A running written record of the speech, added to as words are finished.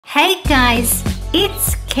Hey guys,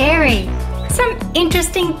 it's Kerry. Some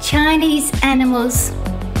interesting Chinese animals.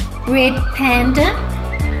 Red Panda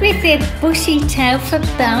with their bushy tail for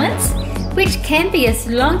balance, which can be as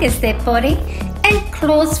long as their body, and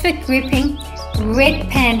claws for gripping. Red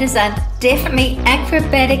pandas are definitely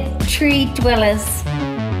acrobatic tree dwellers.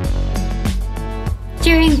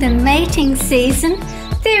 During the mating season,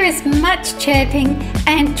 there is much chirping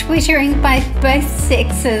and twittering by both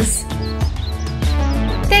sexes.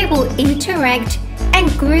 They will interact and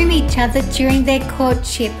groom each other during their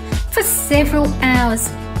courtship for several hours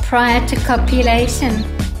prior to copulation.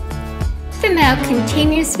 The male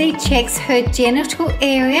continuously checks her genital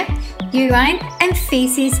area, urine and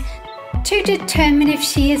feces to determine if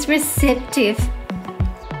she is receptive.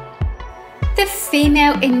 The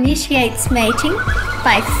female initiates mating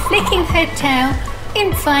by flicking her tail,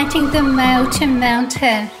 inviting the male to mount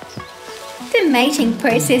her. The mating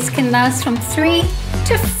process can last from 3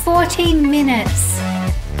 to 14 minutes.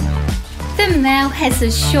 The male has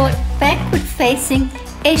a short backward-facing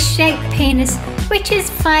S-shaped penis which is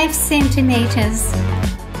 5 centimeters.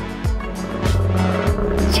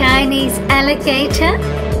 Chinese alligator.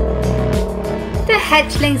 The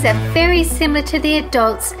hatchlings are very similar to the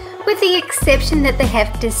adults, with the exception that they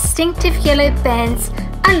have distinctive yellow bands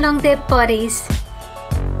along their bodies.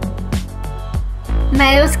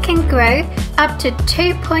 Males can grow up to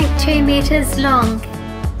 2.2 meters long.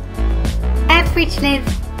 Average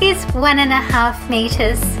length is 1.5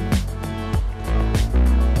 meters.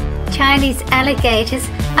 Chinese alligators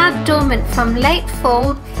are dormant from late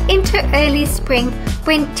fall into early spring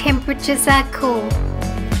when temperatures are cool.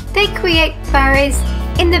 They create burrows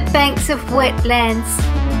in the banks of wetlands.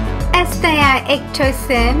 As they are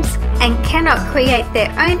ectotherms and cannot create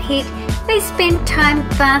their own heat, they spend time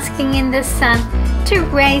basking in the sun to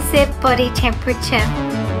raise their body temperature.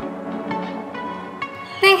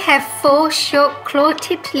 They have 4 short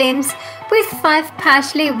claw-tipped limbs with 5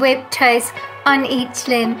 partially webbed toes on each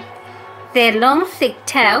limb. Their long, thick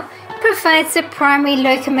tail provides the primary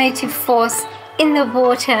locomotive force in the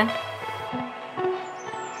water.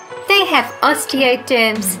 They have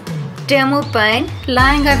osteoderms, dermal bone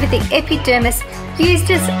lying over the epidermis used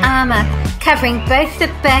as armor, covering both the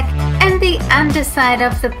back and the underside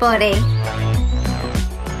of the body.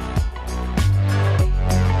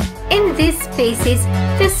 In this species,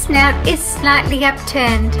 the snout is slightly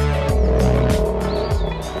upturned.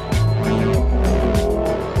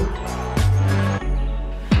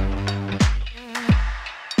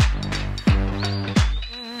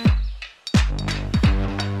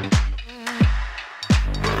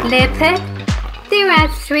 Leopard. There are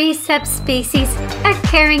 3 subspecies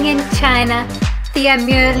occurring in China: the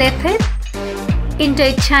Amur leopard,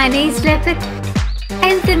 Indochinese leopard,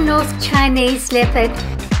 and the North Chinese leopard.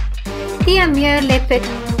 The Amur leopard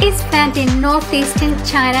is found in northeastern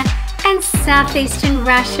China and southeastern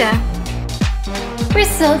Russia.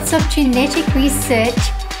 Results of genetic research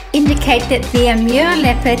indicate that the Amur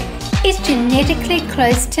leopard is genetically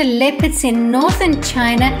close to leopards in northern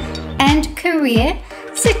China and Korea,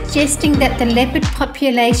 suggesting that the leopard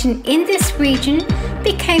population in this region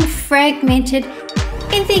became fragmented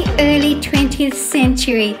in the early 20th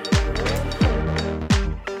century.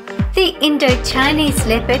 The Indochinese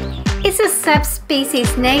leopard is a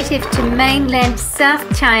subspecies native to mainland South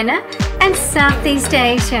China and Southeast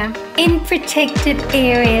Asia in protected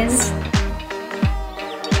areas.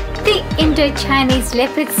 The Indochinese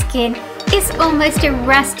leopard skin is almost a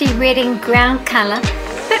rusty red and brown color,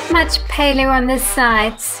 but much paler on the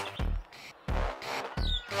sides.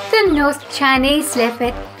 The North Chinese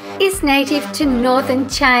leopard is native to northern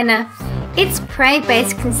China. Its prey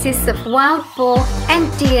base consists of wild boar and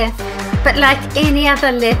deer, but like any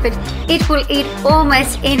other leopard, it will eat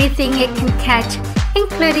almost anything it can catch,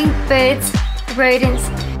 including birds, rodents,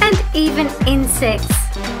 and even insects.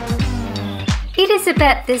 It is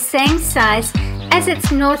about the same size as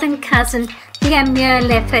its northern cousin, the Amur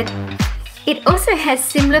leopard. It also has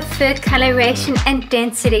similar fur coloration and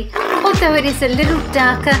density, although it is a little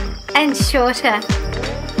darker and shorter.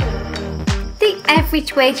 The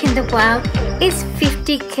average weight in the wild is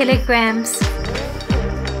 50 kilograms.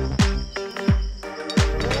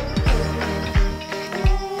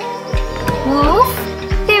 Wolf.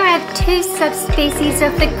 There are 2 subspecies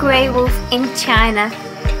of the grey wolf in China: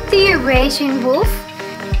 the Eurasian wolf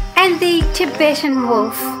and the Tibetan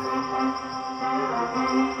wolf.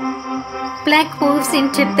 Black wolves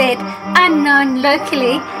in Tibet are known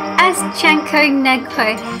locally as Chanko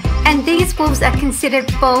Nagpo, and these wolves are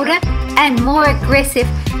considered bolder and more aggressive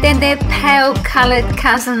than their pale-coloured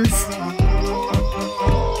cousins.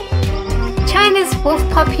 China's wolf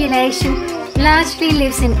population largely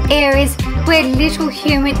lives in areas where little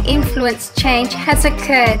human influence change has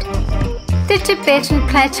occurred. The Tibetan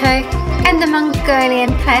Plateau and the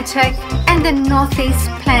Mongolian Plateau and the Northeast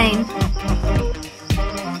Plain.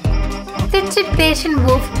 The Tibetan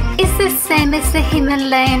wolf is the same as the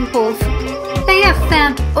Himalayan wolf. They are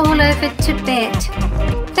found all over Tibet.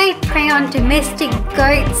 They prey on domestic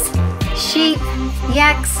goats, sheep,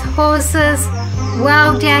 yaks, horses,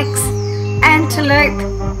 wild yaks,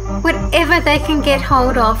 antelope, whatever they can get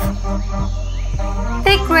hold of.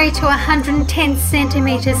 They grow to 110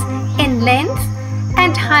 centimeters in length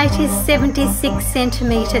and height is 76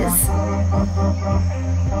 centimeters.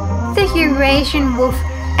 The Eurasian wolf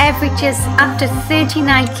averages up to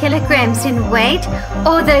 39 kilograms in weight,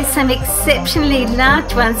 although some exceptionally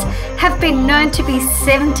large ones have been known to be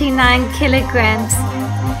 79 kilograms.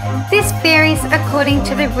 This varies according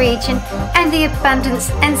to the region and the abundance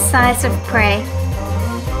and size of prey.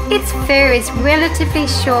 Its fur is relatively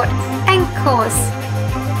short and coarse.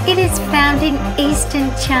 It is found in eastern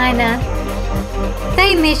China.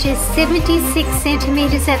 They measure 76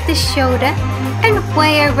 centimeters at the shoulder and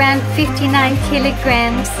weigh around 59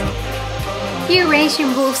 kilograms.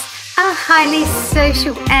 Eurasian wolves are highly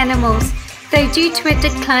social animals, though due to a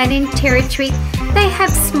decline in territory, they have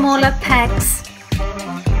smaller packs.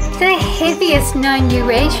 The heaviest known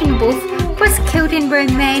Eurasian wolf was killed in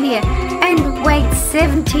Romania and weighed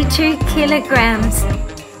 72 kilograms.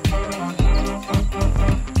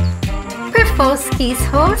 Przewalski's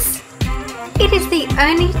horse. It is the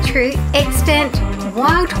only true extant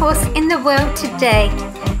wild horse in the world today.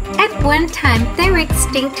 At one time they were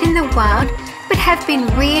extinct in the wild but have been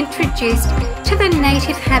reintroduced to the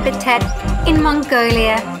native habitat in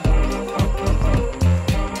Mongolia.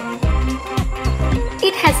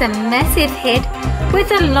 It has a massive head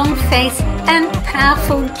with a long face and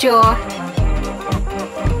powerful jaw.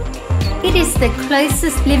 It is the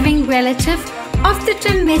closest living relative of the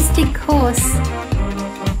domestic horse.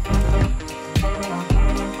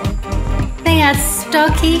 They are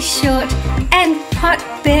stocky, short and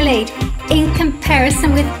pot-bellied in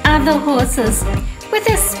comparison with other horses, with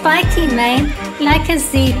a spiky mane like a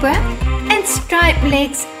zebra and striped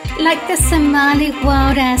legs like the Somali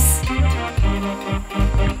wild ass.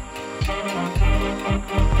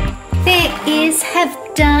 Their ears have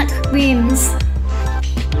dark rims.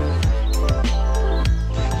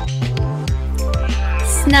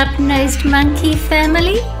 Snub-nosed monkey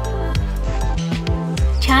family.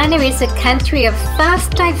 China is a country of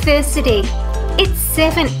vast diversity. Its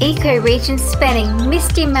 7 ecoregions spanning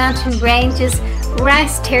misty mountain ranges,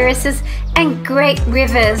 rice terraces and great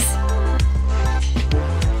rivers.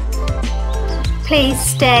 Please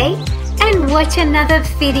stay and watch another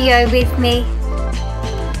video with me.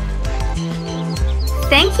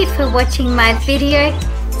 Thank you for watching my video.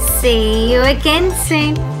 See you again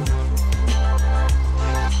soon.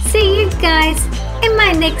 See you guys in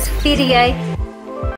my next video.